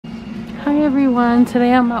Hi everyone,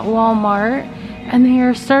 today I'm at Walmart and they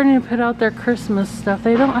are starting to put out their Christmas stuff.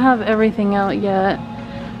 They don't have everything out yet,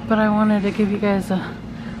 but I wanted to give you guys a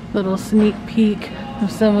little sneak peek of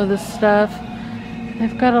some of the stuff.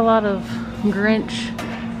 They've got a lot of Grinch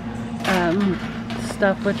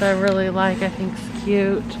stuff, which I really like. I think it's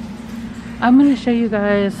cute. I'm going to show you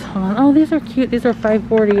guys. Oh, these are cute. These are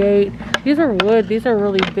 $5.48. These are wood. These are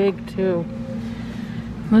really big too.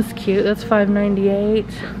 That's cute. That's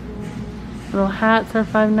 $5.98. Little hats are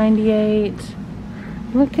 $5.98.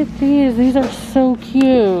 Look at these. These are so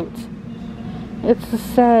cute. It's a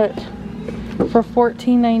set for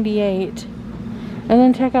 $14.98. And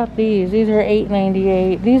then check out these. These are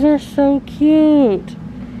 $8.98. These are so cute.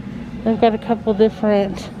 They've got a couple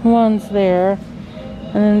different ones there.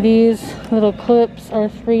 And then these little clips are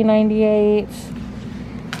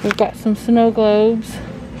 $3.98. We've got some snow globes.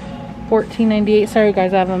 $14.98. Sorry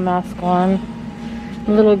guys, I have a mask on.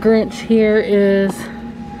 The little Grinch here is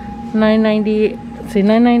 $9.98. Let's see,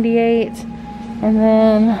 $9.98. And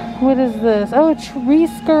then what is this? Oh, a tree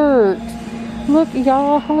skirt. Look,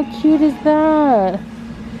 y'all, how cute is that?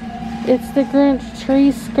 It's the Grinch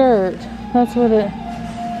tree skirt. That's what it.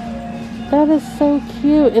 That is so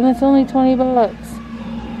cute, and it's only 20 bucks.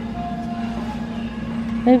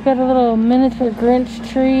 They've got a little miniature Grinch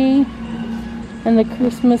tree. And the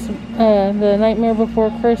Christmas, the Nightmare Before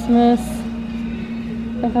Christmas.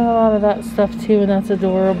 I've got a lot of that stuff too, and that's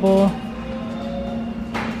adorable.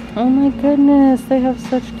 Oh my goodness, they have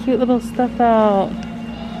such cute little stuff out.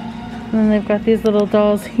 And then they've got these little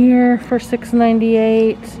dolls here for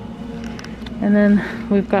 $6.98. And then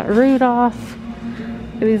we've got Rudolph.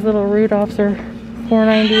 These little Rudolphs are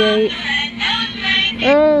 $4.98.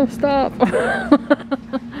 Oh, stop.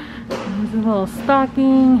 There's a little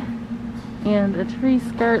stocking. And a tree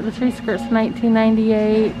skirt. The tree skirt's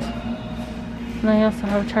 $19.98. And I also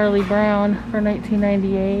have Charlie Brown for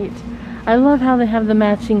 $19.98. I love how they have the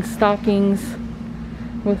matching stockings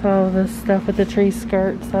with all of this stuff with the tree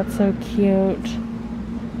skirts. That's so cute.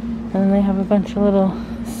 And then they have a bunch of little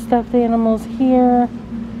stuffed animals here.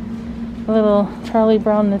 A little Charlie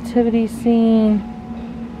Brown nativity scene.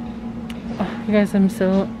 Oh, you guys, I'm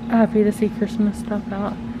so happy to see Christmas stuff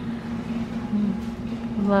out.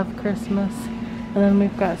 Love Christmas. And then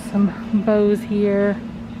we've got some bows here.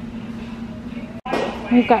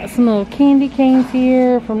 We've got some little candy canes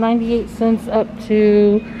here from 98 cents up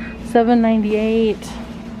to $7.98. I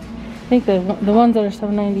think the ones that are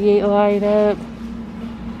 $7.98 light up.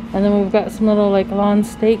 And then we've got some little like lawn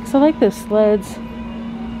stakes. I like the sleds.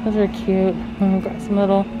 Those are cute. And we've got some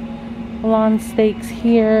little lawn stakes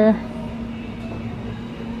here.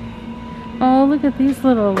 Oh, look at these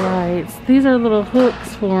little lights. These are little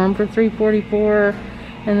hooks for them for $3.44.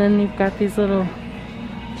 And then you've got these little,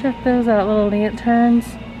 check those out, little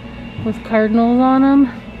lanterns with cardinals on them.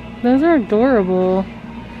 Those are adorable.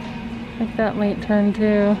 I like that lantern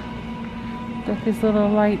too. Got these little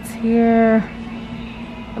lights here.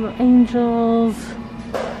 Little angels.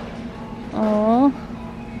 Oh,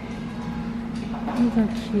 these are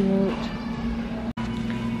cute.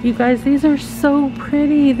 You guys, these are so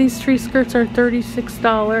pretty. These tree skirts are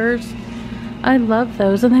 $36. I love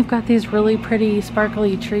those. And they've got these really pretty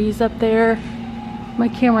sparkly trees up there. My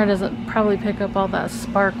camera doesn't probably pick up all that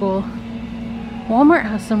sparkle. Walmart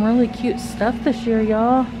has some really cute stuff this year,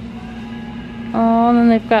 y'all. Oh, and then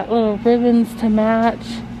they've got little ribbons to match.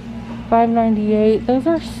 $5.98. Those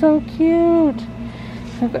are so cute.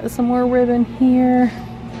 I've got some more ribbon here.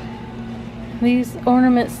 These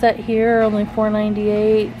ornament set here are only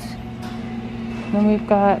 $4.98. Then we've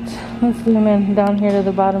got, let's zoom in down here to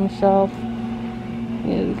the bottom shelf.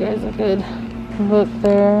 Give you guys a good look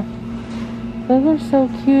there. Those are so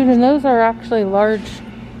cute, and those are actually large,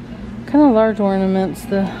 kind of large ornaments.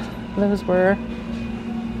 Those were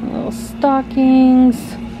little stockings.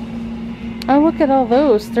 Oh, look at all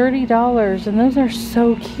those, $30, and those are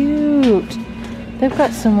so cute. They've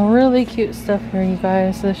got some really cute stuff here, you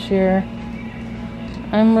guys, this year.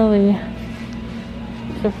 I'm really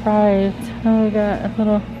surprised. Oh, we got a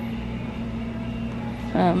little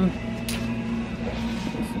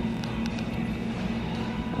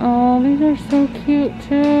oh, these are so cute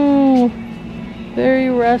too. Very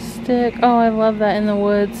rustic. Oh, I love that in the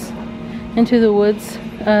woods. Into the woods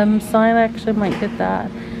sign. I actually might get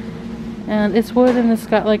that. And it's wood and it's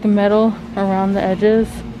got like metal around the edges.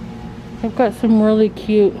 I've got some really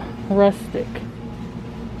cute rustic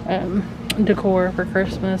decor for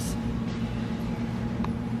Christmas,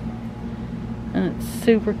 and it's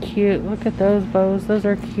super cute. Look at those bows. Those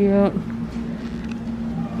are cute.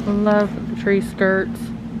 Love the tree skirts.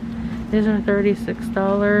 These are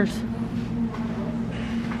 $36.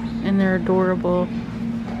 and they're adorable.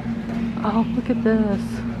 Oh, look at this.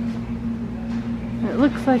 It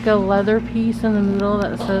looks like a leather piece in the middle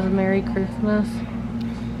that says Merry Christmas.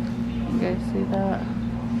 You guys see that?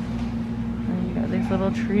 And you got these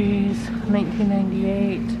little trees,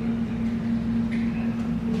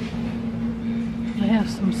 1998. They have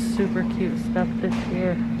some super cute stuff this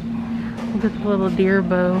year. Look at the little deer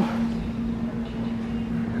bow.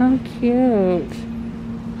 How cute.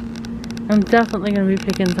 I'm definitely going to be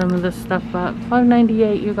picking some of this stuff up.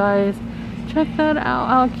 $5.98, you guys. Check that out.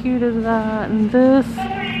 How cute is that? And this,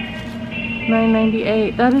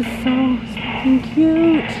 $9.98. That is so stinking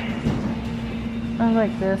cute. I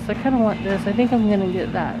like this. I kind of want this. I think I'm going to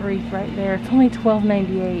get that wreath right there. It's only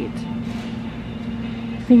 $12.98.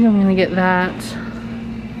 I think I'm going to get that.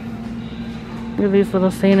 Look at these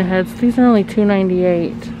little Santa heads. These are only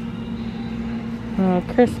 $2.98.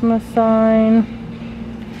 Christmas sign.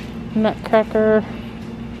 Nutcracker.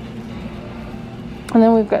 And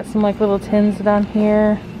then we've got some like little tins down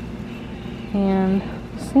here. And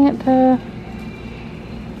Santa.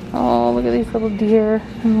 Oh, look at these little deer.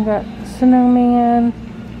 And we've got snowman.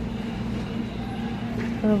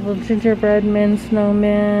 A little gingerbread men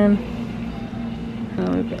snowman.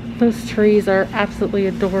 Oh, we've got, those trees are absolutely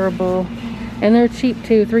adorable. And they're cheap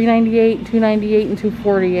too. $3.98, $2.98, and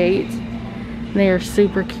 $2.48. They are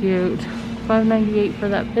super cute. $5.98 for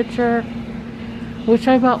that picture, which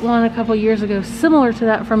I bought one a couple years ago similar to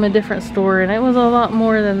that from a different store, and it was a lot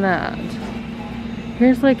more than that.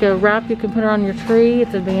 Here's like a wrap you can put on your tree.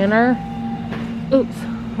 It's a banner. Oops,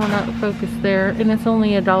 will not focus there, and it's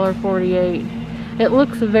only $1.48. It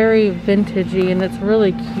looks very vintagey and it's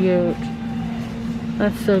really cute.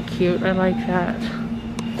 That's so cute. I like that.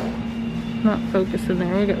 Not focusing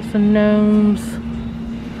there. We got some gnomes.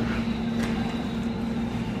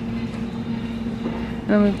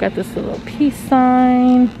 Then we've got this little peace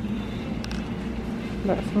sign.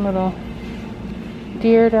 Got some little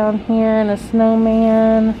deer down here and a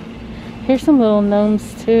snowman. Here's some little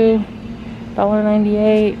gnomes too.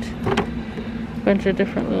 $1.98. Bunch of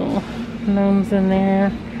different little gnomes in there.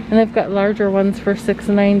 And they've got larger ones for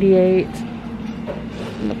 $6.98.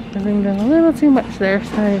 I think there's a little too much there.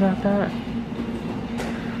 Sorry about that.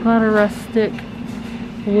 A lot of rustic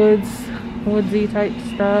woodsy type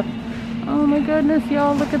stuff. Oh my goodness,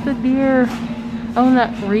 y'all, look at the deer. Oh, and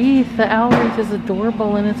that wreath, the owl wreath is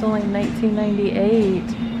adorable, and it's only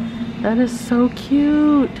 $19.98. That is so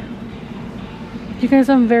cute. You guys,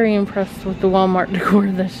 I'm very impressed with the Walmart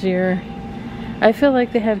decor this year. I feel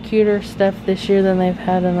like they have cuter stuff this year than they've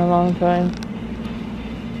had in a long time.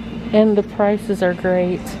 And the prices are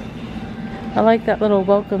great. I like that little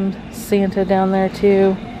welcome Santa down there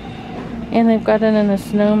too. And they've got it in a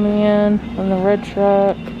snowman on the red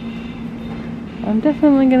truck. I'm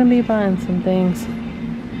definitely going to be buying some things.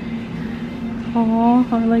 Oh,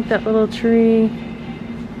 I like that little tree.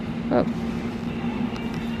 Oh.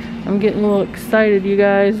 I'm getting a little excited, you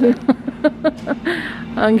guys.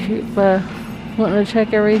 I keep wanting to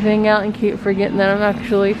check everything out and keep forgetting that I'm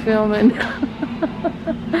actually filming.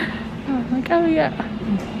 I'm like, oh yeah.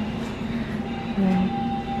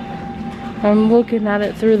 I'm looking at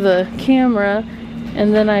it through the camera,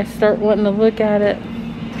 and then I start wanting to look at it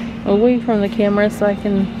away from the camera so I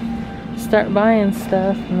can start buying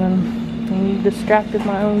stuff, and then I'm distracted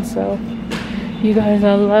my own self. You guys,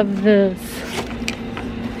 I love this.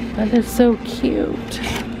 That is so cute.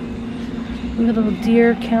 Little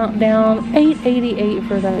deer countdown. $8.88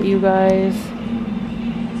 for that, you guys.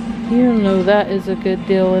 You know that is a good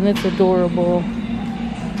deal, and it's adorable.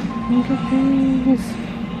 Look at these.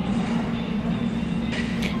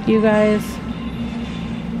 You guys,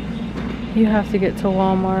 you have to get to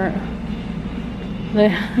Walmart.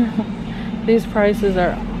 These prices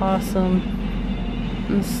are awesome.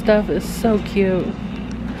 And stuff is so cute.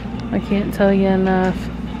 I can't tell you enough.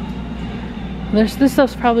 This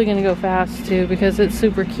stuff's probably going to go fast too, because it's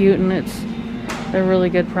super cute and they're really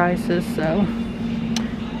good prices. So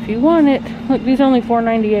if you want it, look, these are only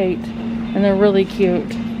 $4.98 and they're really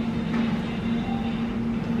cute.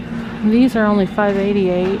 These are only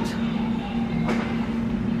 $5.88.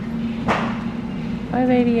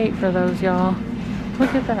 $5.88 for those, y'all.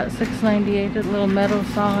 Look at that, $6.98. A little metal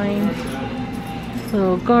sign,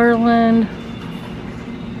 little garland,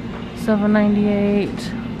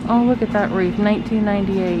 $7.98. Oh, look at that wreath,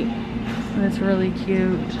 $19.98. And it's really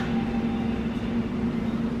cute.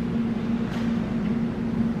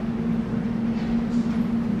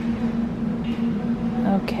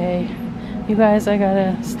 Okay, you guys, I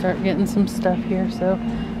gotta start getting some stuff here, so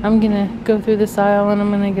I'm gonna go through this aisle and I'm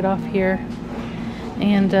gonna get off here.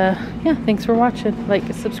 And yeah, thanks for watching.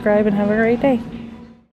 Like, subscribe, and have a great day.